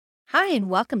Hi, and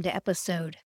welcome to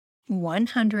episode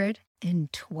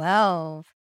 112.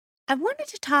 I wanted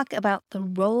to talk about the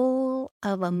role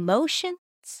of emotions,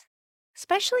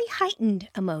 especially heightened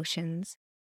emotions,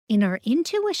 in our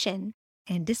intuition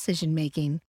and decision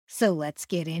making. So let's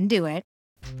get into it.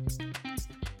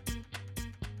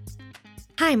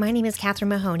 Hi, my name is Catherine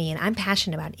Mahoney, and I'm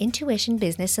passionate about intuition,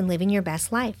 business, and living your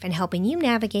best life, and helping you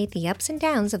navigate the ups and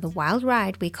downs of the wild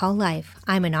ride we call life.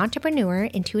 I'm an entrepreneur,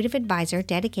 intuitive advisor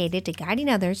dedicated to guiding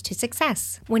others to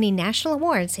success, winning national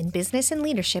awards in business and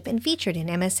leadership, and featured in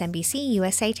MSNBC,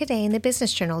 USA Today, and the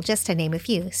Business Journal, just to name a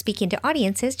few, speaking to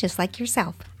audiences just like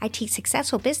yourself. I teach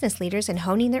successful business leaders in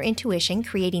honing their intuition,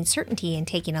 creating certainty, and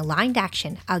taking aligned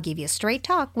action. I'll give you straight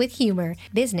talk with humor.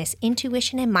 Business,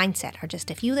 intuition, and mindset are just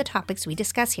a few of the topics we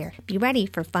discuss here. Be ready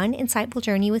for fun, insightful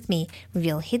journey with me.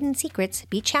 Reveal hidden secrets,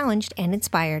 be challenged and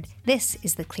inspired. This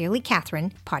is the Clearly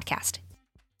Catherine podcast.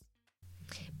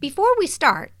 Before we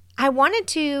start, I wanted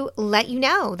to let you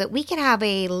know that we can have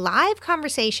a live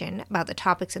conversation about the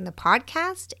topics in the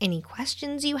podcast, any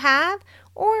questions you have,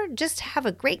 or just have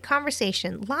a great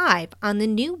conversation live on the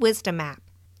new Wisdom app.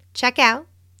 Check out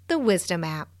the Wisdom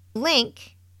app.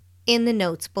 Link in the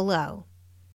notes below.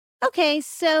 Okay,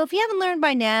 so if you haven't learned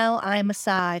by now, I'm a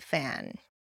sci fan.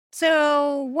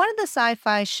 So one of the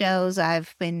sci-fi shows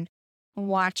I've been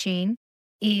watching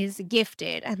is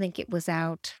Gifted. I think it was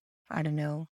out, I don't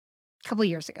know, a couple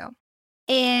years ago.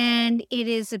 And it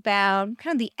is about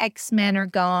kind of the X-Men are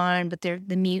gone, but they're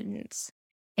the mutants.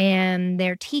 And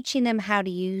they're teaching them how to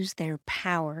use their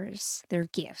powers, their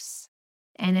gifts.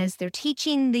 And as they're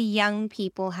teaching the young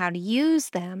people how to use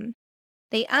them,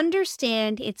 they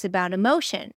understand it's about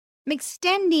emotion. I'm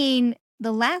extending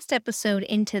the last episode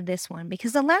into this one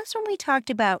because the last one we talked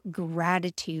about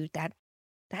gratitude, that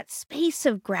space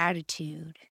of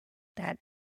gratitude, that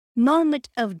moment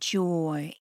of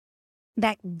joy,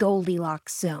 that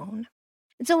Goldilocks zone.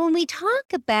 And so when we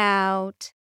talk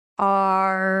about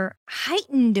our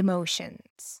heightened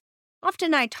emotions,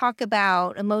 often I talk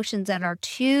about emotions that are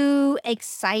too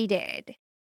excited.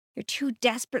 You too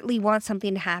desperately want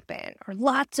something to happen, or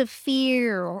lots of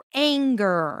fear or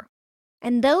anger.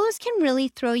 And those can really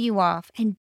throw you off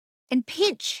and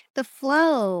pinch the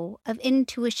flow of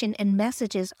intuition and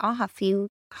messages off. You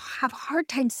have a hard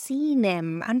time seeing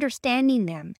them, understanding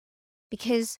them,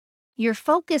 because you're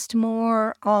focused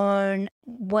more on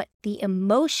what the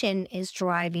emotion is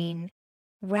driving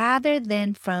rather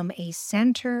than from a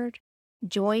centered,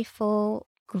 joyful,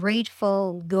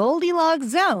 grateful, Goldilocks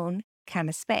zone kind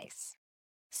of space.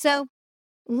 So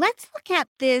let's look at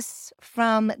this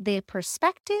from the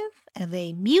perspective of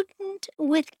a mutant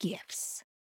with gifts.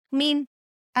 I mean,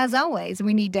 as always,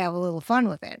 we need to have a little fun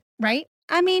with it, right?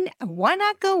 I mean, why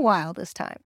not go wild this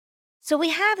time? So we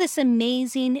have this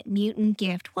amazing mutant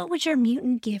gift. What would your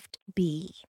mutant gift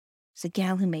be? It's a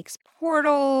gal who makes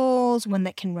portals, one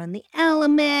that can run the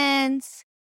elements.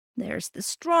 There's the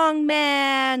strong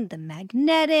man, the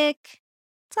magnetic.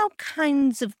 It's all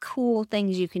kinds of cool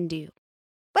things you can do.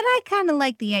 But I kind of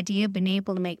like the idea of being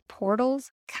able to make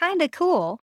portals. Kind of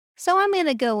cool. So I'm going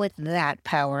to go with that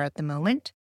power at the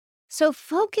moment. So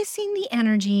focusing the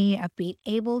energy of being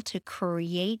able to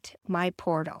create my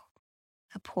portal.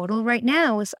 A portal right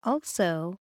now is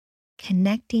also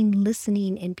connecting,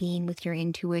 listening, and being with your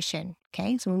intuition.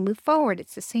 Okay, so when we move forward,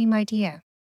 it's the same idea.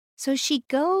 So she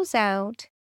goes out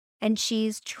and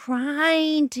she's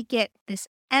trying to get this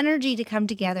energy to come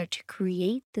together to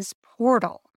create this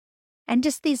portal. And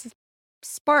just these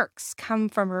sparks come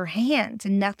from her hands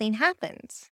and nothing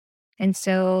happens. And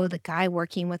so the guy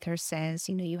working with her says,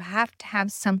 you have to have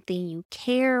something you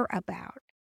care about.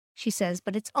 She says,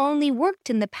 but it's only worked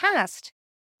in the past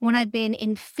when I've been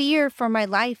in fear for my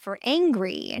life or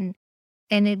angry and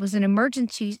it was an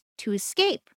emergency to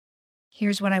escape.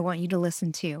 Here's what I want you to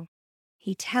listen to.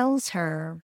 He tells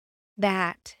her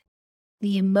that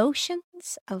the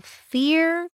emotions of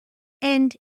fear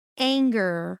and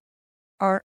anger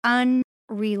are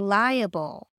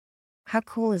unreliable. How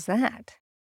cool is that?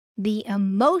 The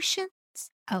emotions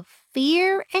of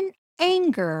fear and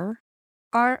anger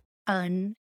are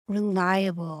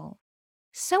unreliable.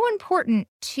 So important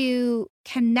to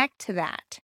connect to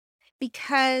that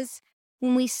because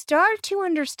when we start to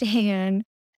understand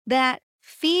that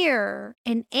fear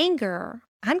and anger,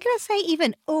 I'm going to say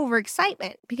even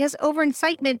overexcitement, because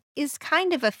overexcitement is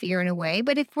kind of a fear in a way,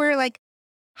 but if we're like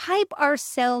hype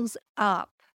ourselves up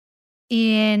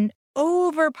in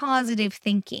over positive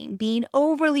thinking, being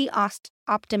overly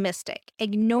optimistic,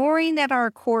 ignoring that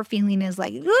our core feeling is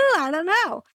like, "Ooh, I don't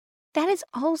know." That is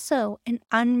also an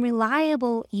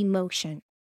unreliable emotion.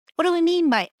 What do we mean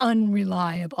by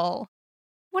unreliable?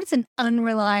 What is an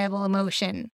unreliable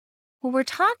emotion? Well, we're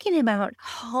talking about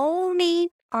honing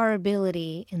our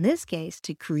ability, in this case,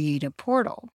 to create a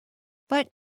portal. But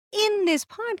in this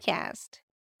podcast,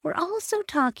 we're also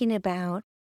talking about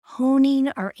honing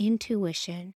our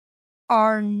intuition,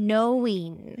 our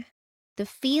knowing, the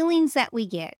feelings that we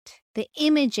get, the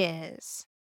images,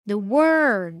 the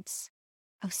words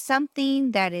of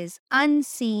something that is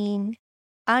unseen,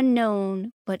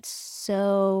 unknown, but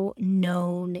so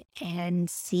known and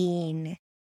seen.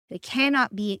 It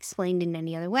cannot be explained in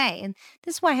any other way. And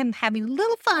this is why I'm having a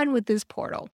little fun with this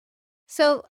portal.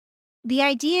 So the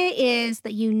idea is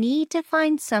that you need to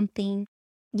find something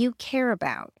you care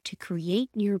about to create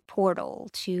your portal,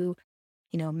 to,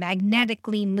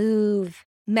 magnetically move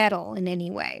metal in any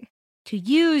way, to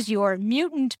use your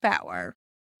mutant power.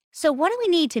 So what do we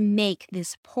need to make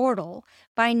this portal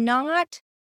by not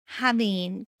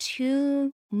having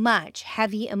too much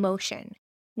heavy emotion?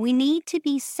 We need to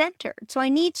be centered. So I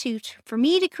need for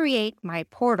me to create my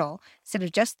portal, instead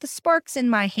of just the sparks in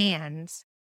my hands,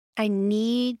 I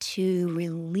need to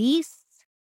release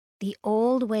the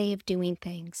old way of doing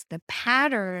things, the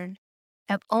pattern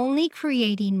of only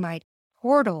creating my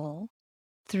portal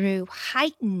through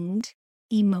heightened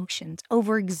emotions,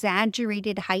 over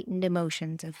exaggerated heightened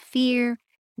emotions of fear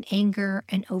and anger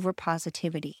and over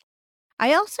positivity.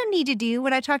 I also need to do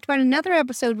what I talked about in another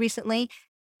episode recently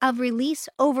of release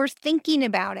overthinking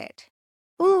about it.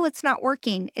 Ooh, it's not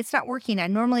working. It's not working. I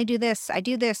normally do this. I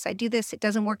do this. I do this. It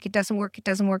doesn't work. It doesn't work. It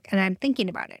doesn't work. And I'm thinking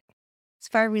about it. So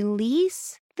if I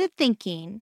release the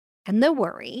thinking and the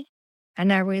worry,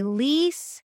 and I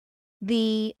release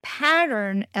the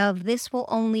pattern of this will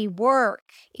only work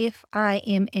if I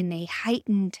am in a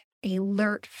heightened,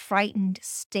 alert, frightened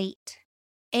state,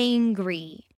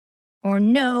 angry, or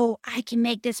no, I can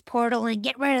make this portal and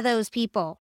get rid of those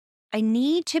people. I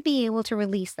need to be able to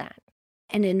release that.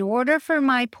 And in order for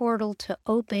my portal to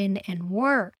open and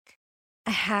work,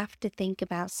 I have to think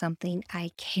about something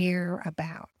I care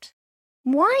about.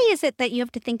 Why is it that you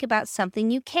have to think about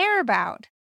something you care about?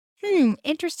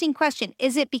 Interesting question.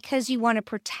 Is it because you want to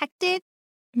protect it?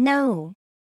 No,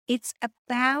 it's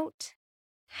about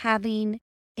having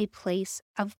a place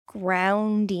of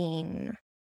grounding.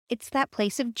 It's that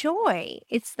place of joy.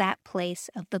 It's that place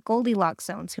of the Goldilocks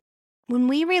zones. When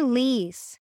we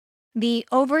release the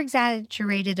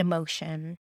over-exaggerated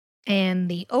emotion and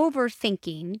the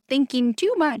overthinking, thinking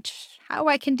too much, how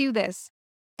I can do this,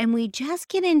 and we just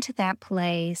get into that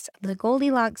place, the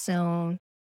Goldilocks zone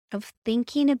of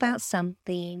thinking about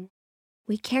something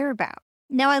we care about.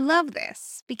 Now, I love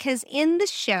this because in the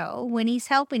show, when he's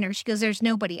helping her, she goes, there's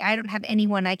nobody. I don't have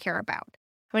anyone I care about.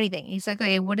 What do you think? He's like,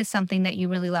 okay, what is something that you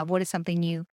really love? What is something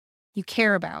you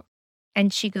care about?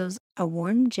 And she goes, a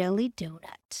warm jelly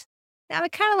donut. Now, I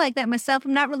kind of like that myself.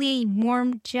 I'm not really a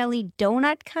warm jelly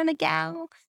donut kind of gal.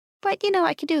 But,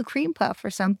 I could do a cream puff or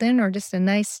something, or just a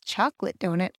nice chocolate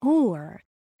donut, or,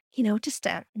 just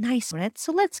a nice donut.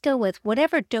 So let's go with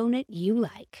whatever donut you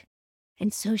like.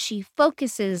 And so she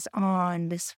focuses on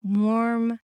this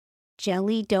warm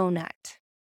jelly donut.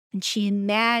 And she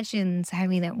imagines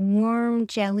having that warm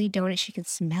jelly donut. She can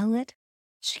smell it.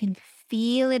 She can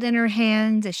feel it in her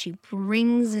hands as she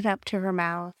brings it up to her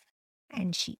mouth.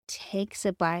 And she takes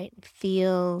a bite and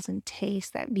feels and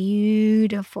tastes that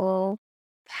beautiful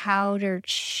powdered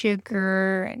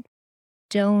sugar and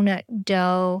donut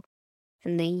dough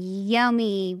and the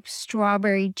yummy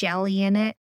strawberry jelly in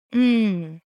it.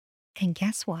 And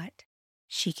guess what?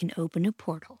 She can open a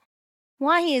portal.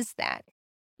 Why is that?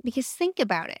 Because think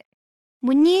about it.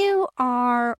 When you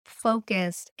are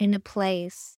focused in a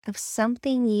place of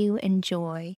something you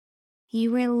enjoy,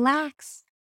 you relax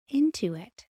into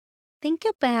it. Think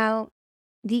about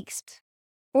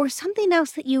or something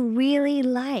else that you really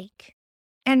like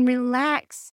and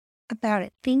relax about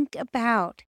it. Think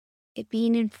about it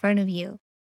being in front of you.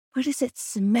 What does it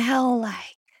smell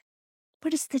like?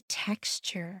 What is the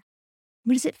texture?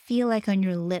 What does it feel like on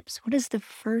your lips? What is the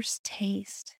first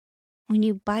taste? When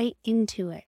you bite into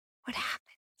it, what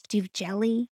happens? Do you have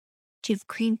jelly? Do you have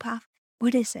cream puff?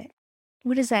 What is it?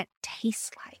 What does that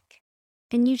taste like?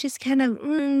 And you just kind of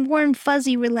warm,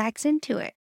 fuzzy, relax into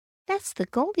it. That's the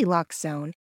Goldilocks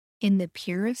zone in the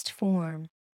purest form.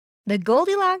 The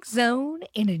Goldilocks zone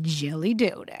in a jelly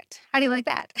donut. How do you like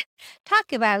that?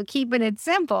 Talk about keeping it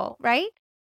simple, right?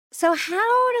 So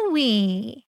how do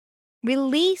we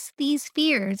release these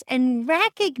fears and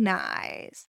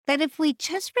recognize that if we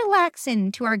just relax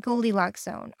into our Goldilocks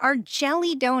zone, our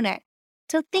jelly donut?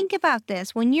 So think about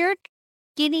this. When you're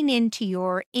getting into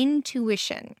your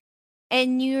intuition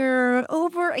and your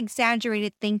over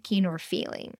exaggerated thinking or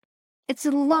feeling, it's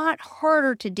a lot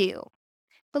harder to do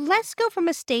But let's go from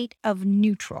a state of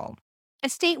neutral, a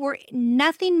state where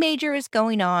nothing major is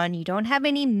going on. You don't have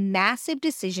any massive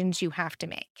decisions you have to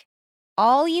make.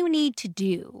 All you need to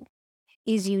do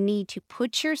is you need to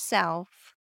put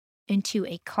yourself into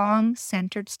a calm,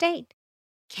 centered state.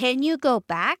 Can you go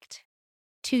back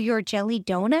to your jelly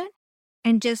donut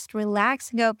and just relax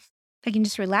and go, I can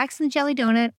just relax in the jelly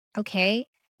donut. Okay.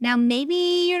 Now,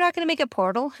 maybe you're not going to make a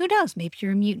portal. Who knows? Maybe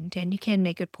you're a mutant and you can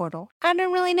make a portal. I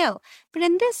don't really know. But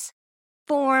in this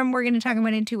form, we're going to talk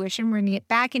about intuition. We're going to get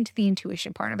back into the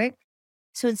intuition part of it.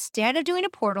 So instead of doing a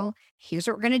portal, here's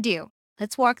what we're going to do.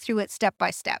 Let's walk through it step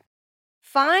by step.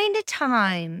 Find a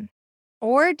time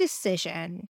or a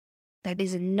decision that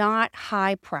is not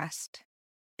high pressed.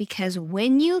 Because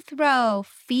when you throw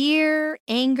fear,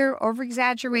 anger,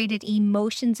 over-exaggerated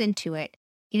emotions into it,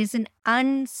 it is an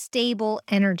unstable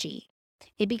energy.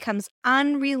 It becomes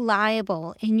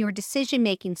unreliable in your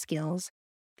decision-making skills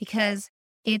because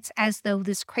it's as though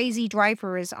this crazy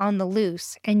driver is on the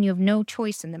loose and you have no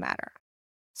choice in the matter.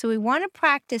 So we want to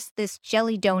practice this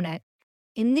jelly donut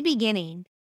in the beginning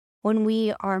when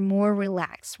we are more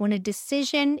relaxed, when a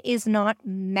decision is not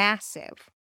massive,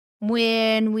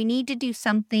 when we need to do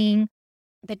something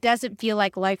that doesn't feel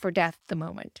like life or death at the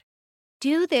moment.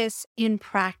 Do this in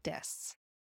practice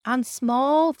on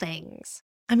small things.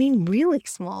 I mean, really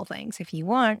small things if you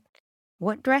want.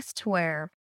 What dress to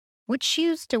wear, what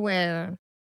shoes to wear.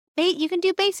 You can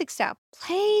do basic stuff.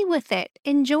 Play with it.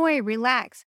 Enjoy,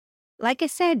 relax. Like I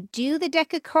said, do the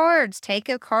deck of cards. Take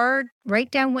a card, write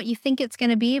down what you think it's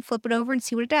going to be, flip it over and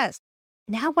see what it does.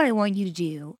 Now what I want you to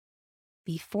do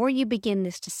before you begin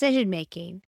this decision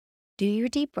making, do your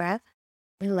deep breath,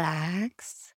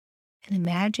 relax, and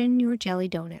imagine your jelly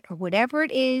donut or whatever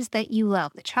it is that you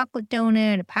love, the chocolate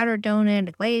donut, a powdered donut,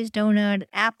 a glazed donut, an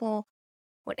apple,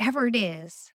 whatever it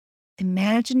is.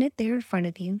 Imagine it there in front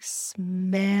of you.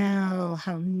 Smell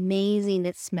how amazing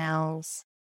it smells.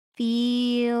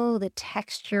 Feel the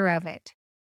texture of it.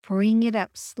 Bring it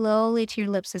up slowly to your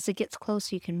lips. As it gets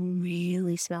closer, you can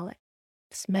really smell it.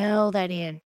 Smell that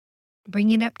in.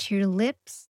 Bring it up to your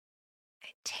lips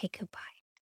and take a bite.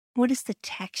 What is the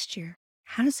texture?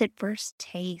 How does it first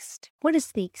taste? What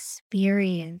is the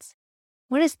experience?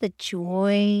 What is the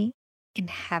joy in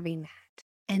having that?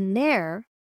 And there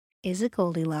is a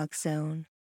Goldilocks zone.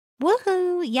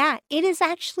 Woohoo! Yeah, it is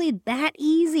actually that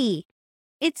easy.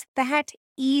 It's that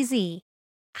easy.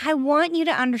 I want you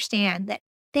to understand that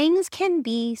things can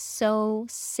be so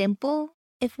simple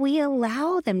if we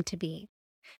allow them to be.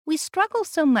 We struggle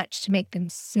so much to make them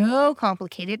so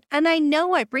complicated, and I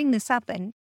know I bring this up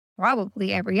in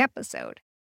probably every episode.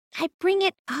 I bring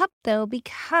it up, though,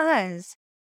 because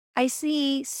I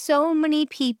see so many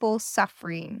people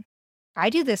suffering. I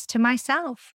do this to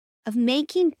myself, of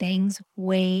making things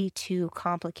way too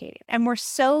complicated. And we're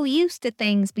so used to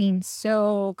things being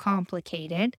so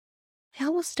complicated, we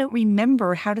almost don't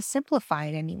remember how to simplify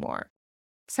it anymore.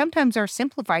 Sometimes our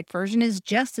simplified version is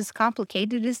just as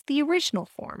complicated as the original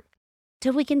form.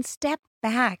 So we can step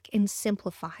back and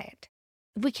simplify it.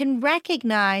 If we can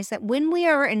recognize that when we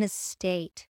are in a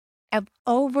state of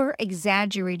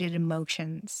over-exaggerated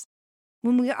emotions,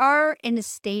 when we are in a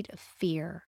state of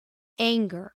fear,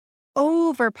 anger,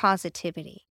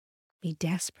 over-positivity, we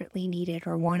desperately need it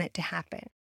or want it to happen,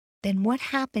 then what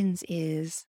happens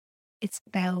is it's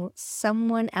though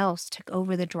someone else took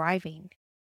over the driving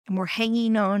and we're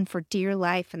hanging on for dear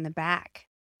life in the back,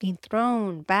 being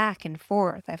thrown back and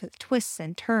forth as it twists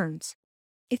and turns.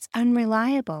 It's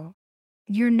unreliable.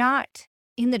 You're not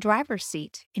in the driver's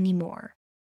seat anymore.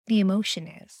 The emotion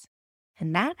is.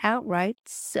 And that outright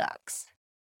sucks.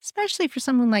 Especially for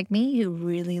someone like me who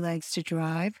really likes to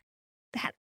drive.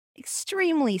 That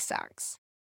extremely sucks.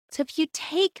 So if you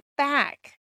take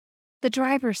back the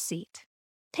driver's seat,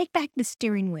 take back the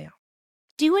steering wheel,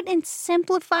 do it in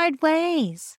simplified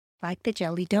ways, like the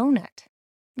jelly donut.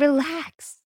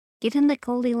 Relax, get in the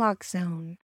Goldilocks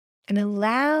zone, and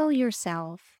allow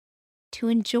yourself to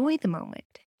enjoy the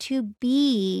moment, to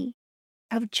be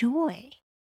of joy.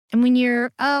 And when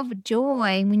you're of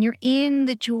joy, when you're in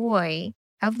the joy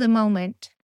of the moment,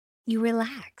 you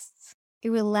relax.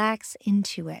 You relax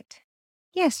into it.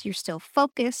 Yes, you're still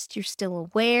focused, you're still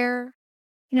aware.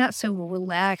 You're not so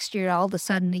relaxed, you're all of a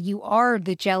sudden you are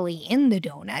the jelly in the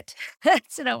donut.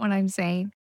 That's not what I'm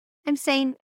saying. I'm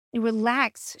saying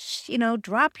relax,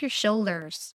 drop your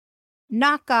shoulders.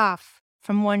 Knock off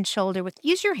from one shoulder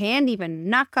use your hand even,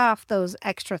 knock off those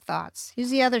extra thoughts. Use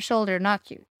the other shoulder,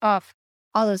 knock you off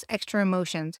all those extra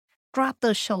emotions. Drop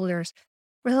those shoulders,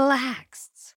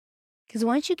 relax. Because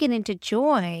once you get into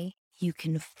joy, you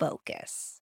can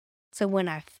focus. So when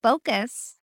I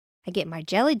focus, I get my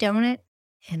jelly donut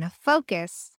and a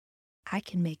focus, I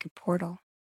can make a portal.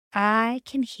 I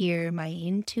can hear my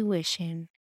intuition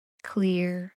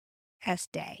clear as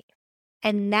day.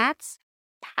 And that's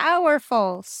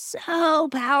powerful, so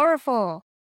powerful,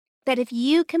 that if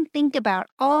you can think about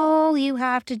all you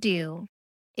have to do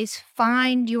is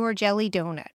find your jelly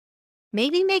donut.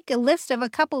 Maybe make a list of a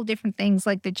couple different things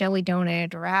like the jelly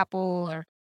donut or apple or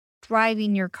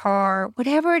driving your car,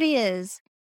 whatever it is,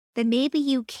 then maybe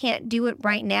you can't do it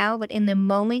right now, but in the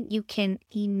moment you can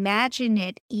imagine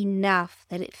it enough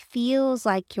that it feels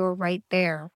like you're right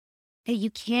there, that you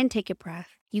can take a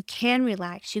breath, you can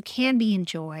relax, you can be in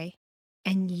joy,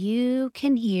 and you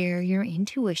can hear your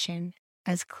intuition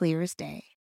as clear as day.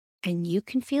 And you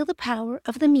can feel the power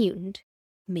of the mutant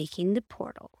making the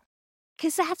portal.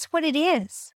 Because that's what it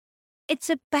is. It's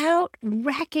about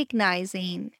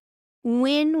recognizing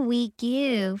when we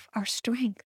give our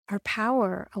strength, our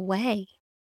power away.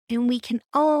 And we can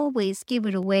always give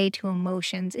it away to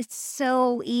emotions. It's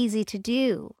so easy to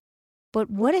do.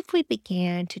 But what if we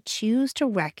began to choose to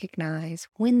recognize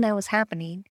when that was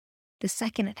happening the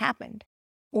second it happened?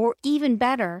 Or even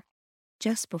better,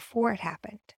 just before it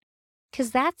happened?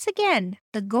 Because that's, again,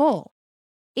 the goal.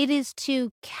 It is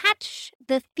to catch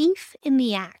the thief in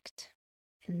the act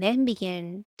and then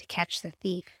begin to catch the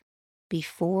thief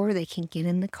before they can get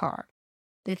in the car.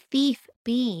 The thief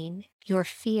being your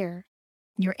fear,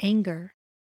 your anger,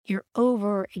 your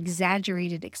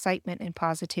over-exaggerated excitement and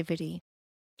positivity,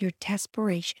 your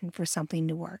desperation for something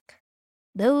to work.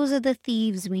 Those are the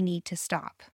thieves we need to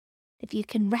stop. If you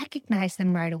can recognize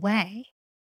them right away,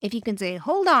 if you can say,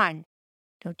 hold on,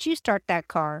 don't you start that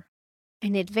car,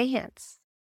 in advance.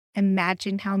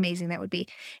 Imagine how amazing that would be.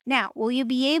 Now, will you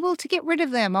be able to get rid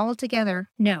of them altogether?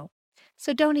 No.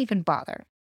 So don't even bother.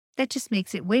 That just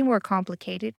makes it way more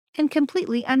complicated and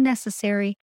completely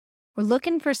unnecessary. We're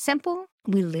looking for simple.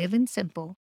 We live in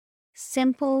simple.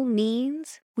 Simple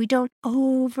means we don't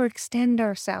overextend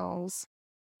ourselves.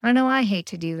 I know I hate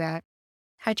to do that.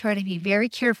 I try to be very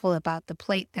careful about the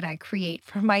plate that I create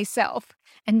for myself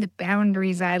and the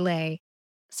boundaries I lay.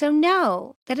 So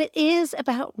know that it is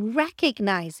about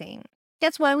recognizing.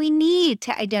 That's why we need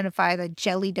to identify the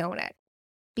jelly donut,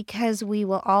 because we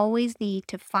will always need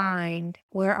to find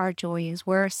where our joy is,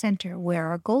 where our center, where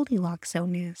our Goldilocks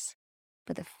zone is.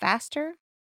 But the faster,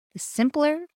 the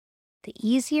simpler, the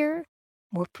easier,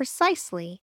 more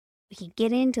precisely, we can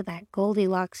get into that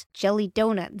Goldilocks jelly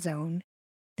donut zone,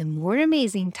 the more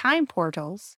amazing time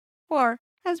portals, or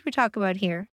as we talk about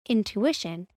here,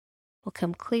 intuition, will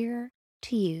come clearer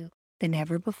to you than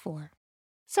ever before.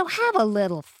 So have a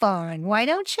little fun, why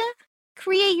don't you?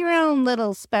 Create your own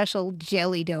little special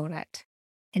jelly donut,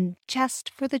 and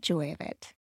just for the joy of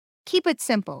it. Keep it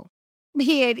simple.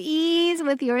 Be at ease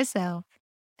with yourself,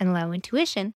 and allow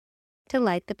intuition to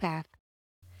light the path.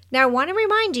 Now, I want to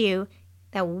remind you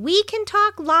that we can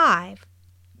talk live.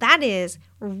 That is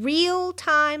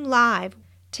real-time live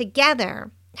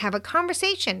together. Have a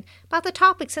conversation about the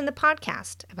topics in the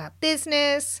podcast, about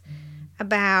business,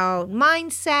 about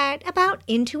mindset, about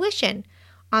intuition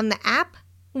on the app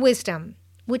Wisdom,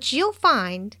 which you'll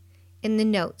find in the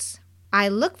notes. I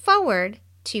look forward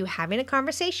to having a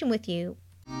conversation with you.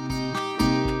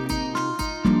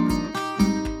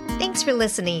 Thanks for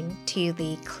listening to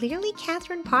the Clearly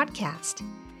Catherine podcast.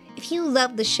 If you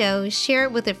love the show, share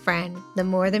it with a friend. The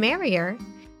more the merrier.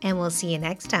 And we'll see you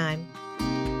next time.